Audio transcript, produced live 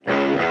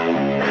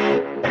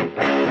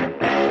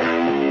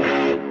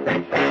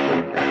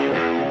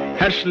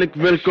Herzlich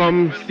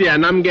willkommen,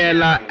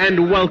 Sianamgela,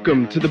 and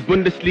welcome to the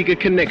Bundesliga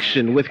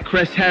Connection with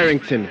Chris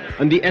Harrington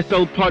on the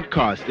SL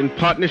Podcast in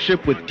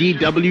partnership with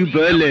DW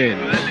Berlin.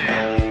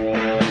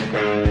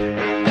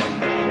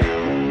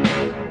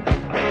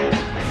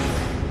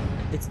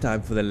 It's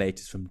time for the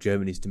latest from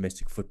Germany's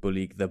domestic football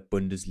league, the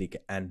Bundesliga,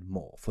 and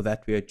more. For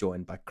that, we are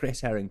joined by Chris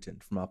Harrington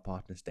from our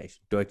partner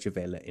station, Deutsche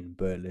Welle in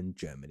Berlin,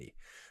 Germany.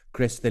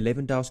 Chris, the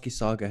Lewandowski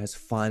saga has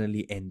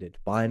finally ended.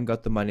 Bayern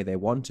got the money they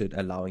wanted,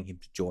 allowing him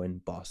to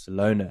join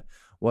Barcelona.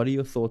 What are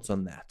your thoughts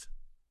on that?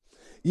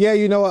 Yeah,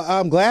 you know,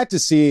 I'm glad to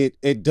see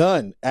it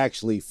done,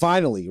 actually,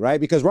 finally, right?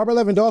 Because Robert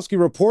Lewandowski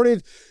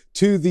reported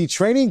to the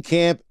training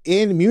camp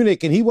in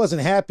Munich, and he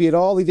wasn't happy at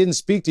all. He didn't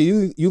speak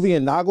to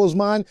Julian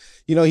Nagelsmann.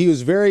 You know, he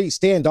was very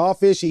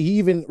standoffish. He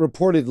even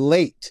reported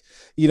late,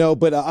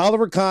 but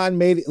Oliver Kahn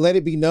let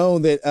it be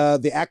known that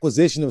the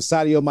acquisition of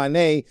Sadio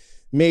Mane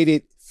made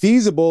it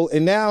feasible,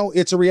 and now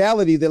it's a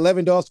reality that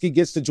Lewandowski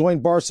gets to join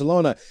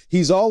Barcelona.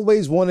 He's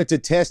always wanted to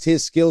test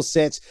his skill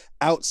sets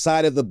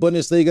outside of the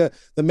Bundesliga.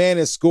 The man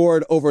has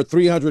scored over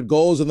 300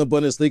 goals in the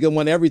Bundesliga,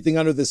 won everything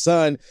under the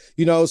sun,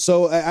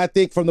 so I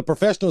think from the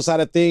professional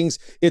side of things,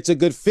 it's a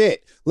good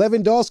fit.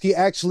 Lewandowski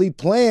actually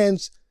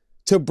plans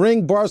to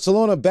bring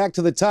Barcelona back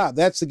to the top.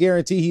 That's the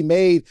guarantee he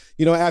made,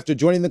 after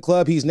joining the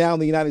club. He's now in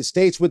the United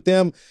States with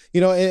them,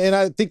 and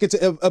I think it's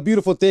a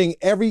beautiful thing.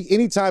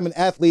 Anytime an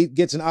athlete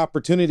gets an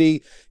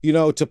opportunity,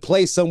 to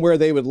play somewhere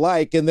they would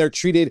like, and they're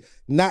treated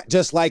not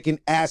just like an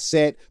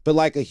asset, but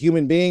like a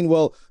human being.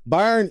 Well,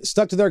 Bayern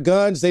stuck to their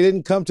guns. They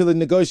didn't come to the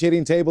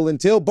negotiating table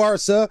until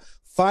Barca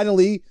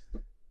finally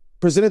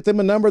presented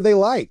them a number they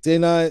liked,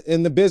 and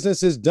the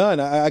business is done.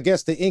 I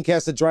guess the ink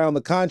has to dry on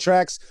the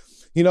contracts.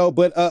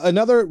 But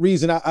another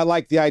reason I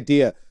like the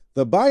idea,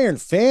 the Bayern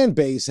fan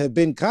base have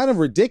been kind of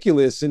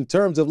ridiculous in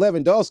terms of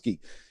Lewandowski,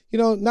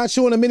 not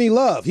showing him any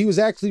love. He was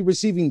actually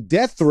receiving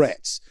death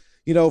threats,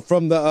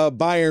 from the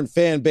Bayern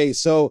fan base.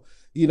 So,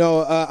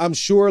 I'm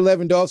sure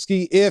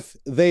Lewandowski, if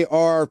they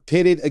are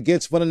pitted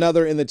against one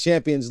another in the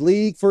Champions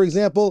League, for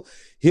example,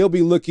 he'll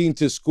be looking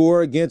to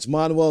score against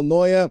Manuel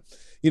Neuer.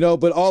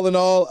 But all in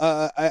all,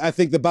 I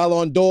think the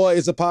Ballon d'Or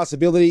is a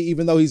possibility,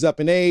 even though he's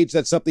up in age.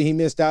 That's something he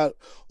missed out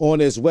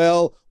on as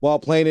well while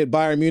playing at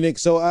Bayern Munich.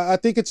 So I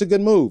think it's a good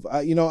move.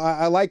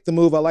 I like the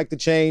move. I like the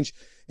change.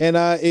 And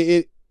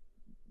it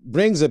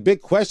brings a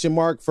big question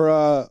mark for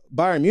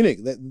Bayern Munich.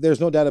 There's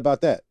no doubt about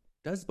that.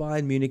 Does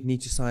Bayern Munich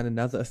need to sign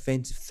another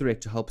offensive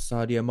threat to help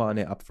Sadio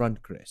Mane up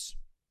front, Chris?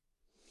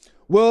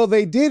 Well,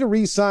 they did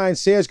re-sign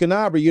Serge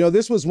Gnabry.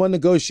 This was one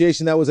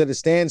negotiation that was at a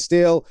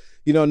standstill.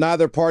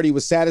 Neither party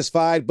was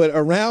satisfied. But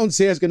around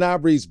Serge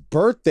Gnabry's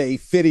birthday,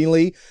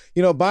 fittingly,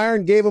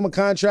 Bayern gave him a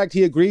contract.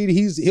 He agreed.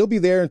 He'll be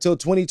there until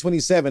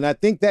 2027. I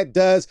think that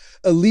does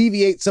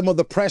alleviate some of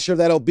the pressure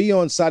that'll be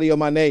on Sadio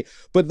Mane.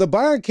 But the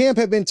Bayern camp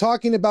have been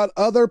talking about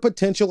other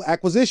potential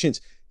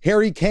acquisitions.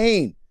 Harry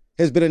Kane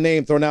has been a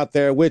name thrown out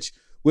there, which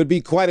would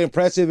be quite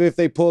impressive if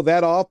they pull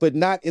that off, but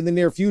not in the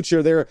near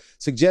future. They're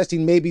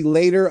suggesting maybe a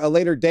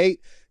later date.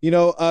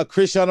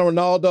 Cristiano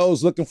Ronaldo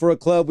is looking for a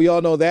club. We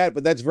all know that,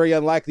 but that's very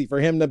unlikely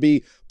for him to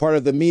be part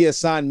of the Mia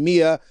San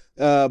Mia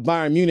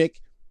Bayern Munich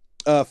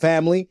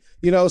family.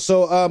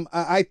 So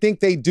I think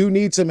they do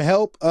need some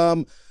help.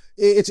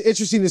 It's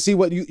interesting to see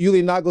what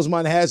Julian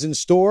Nagelsmann has in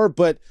store,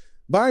 but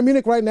Bayern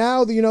Munich right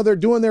now, they're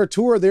doing their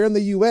tour. They're in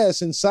the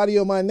U.S., and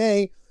Sadio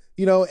Mane,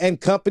 and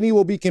company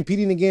will be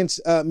competing against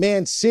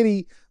Man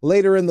City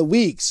later in the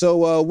week.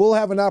 So we'll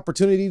have an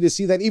opportunity to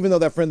see that, even though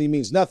that friendly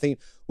means nothing.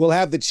 We'll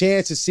have the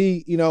chance to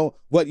see,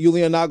 what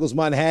Julian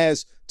Nagelsmann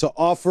has to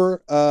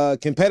offer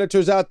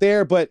competitors out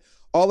there. But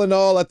all in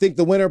all, I think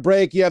the winter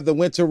break, you have the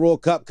Winter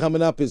World Cup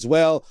coming up as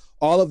well.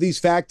 All of these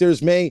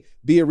factors may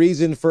be a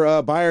reason for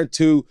Bayern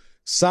to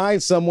sign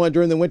someone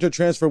during the winter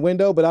transfer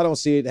window, but I don't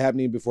see it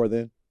happening before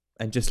then.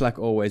 And just like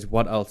always,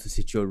 what else has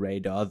hit your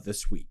radar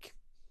this week?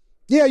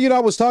 Yeah, I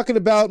was talking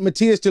about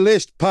Mattheus de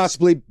Ligt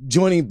possibly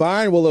joining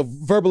Bayern. Well, a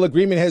verbal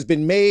agreement has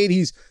been made.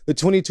 The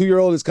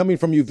 22-year-old is coming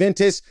from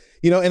Juventus,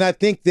 and I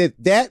think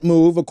that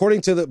move,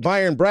 according to the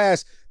Bayern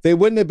brass, they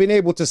wouldn't have been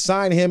able to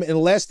sign him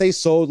unless they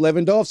sold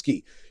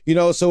Lewandowski.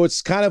 So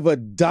it's kind of a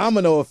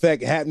domino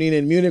effect happening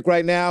in Munich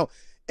right now.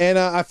 And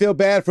I feel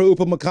bad for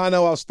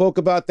Upamecano. I spoke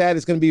about that.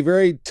 It's going to be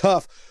very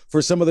tough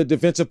for some of the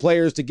defensive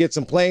players to get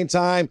some playing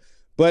time.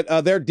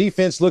 But their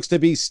defense looks to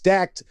be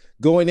stacked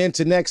going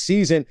into next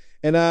season.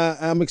 And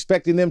I'm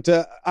expecting them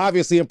to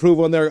obviously improve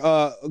on their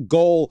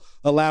goal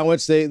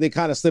allowance. They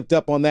kind of slipped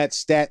up on that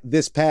stat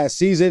this past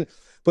season.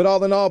 But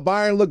all in all,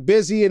 Bayern look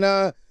busy, and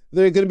they're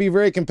going to be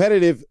very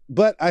competitive.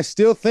 But I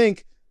still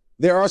think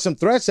there are some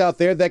threats out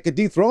there that could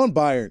dethrone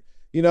Bayern.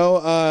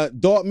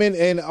 Dortmund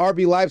and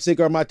RB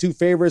Leipzig are my two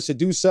favorites to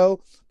do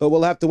so. But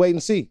we'll have to wait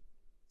and see.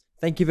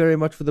 Thank you very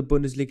much for the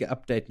Bundesliga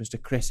update,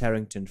 Mr. Chris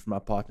Harrington from our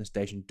partner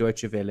station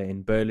Deutsche Welle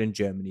in Berlin,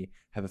 Germany.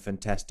 Have a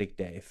fantastic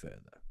day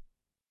further.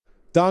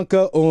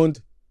 Danke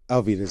und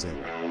auf Wiedersehen.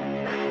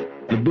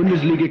 The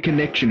Bundesliga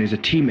Connection is a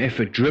team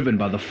effort driven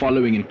by the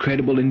following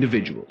incredible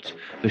individuals.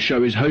 The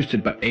show is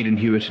hosted by Aidan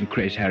Hewitt and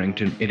Chris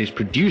Harrington. It is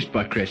produced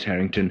by Chris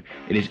Harrington.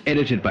 It is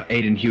edited by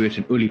Aidan Hewitt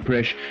and Uli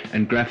Presch,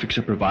 and graphics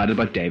are provided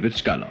by David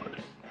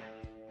Scullard.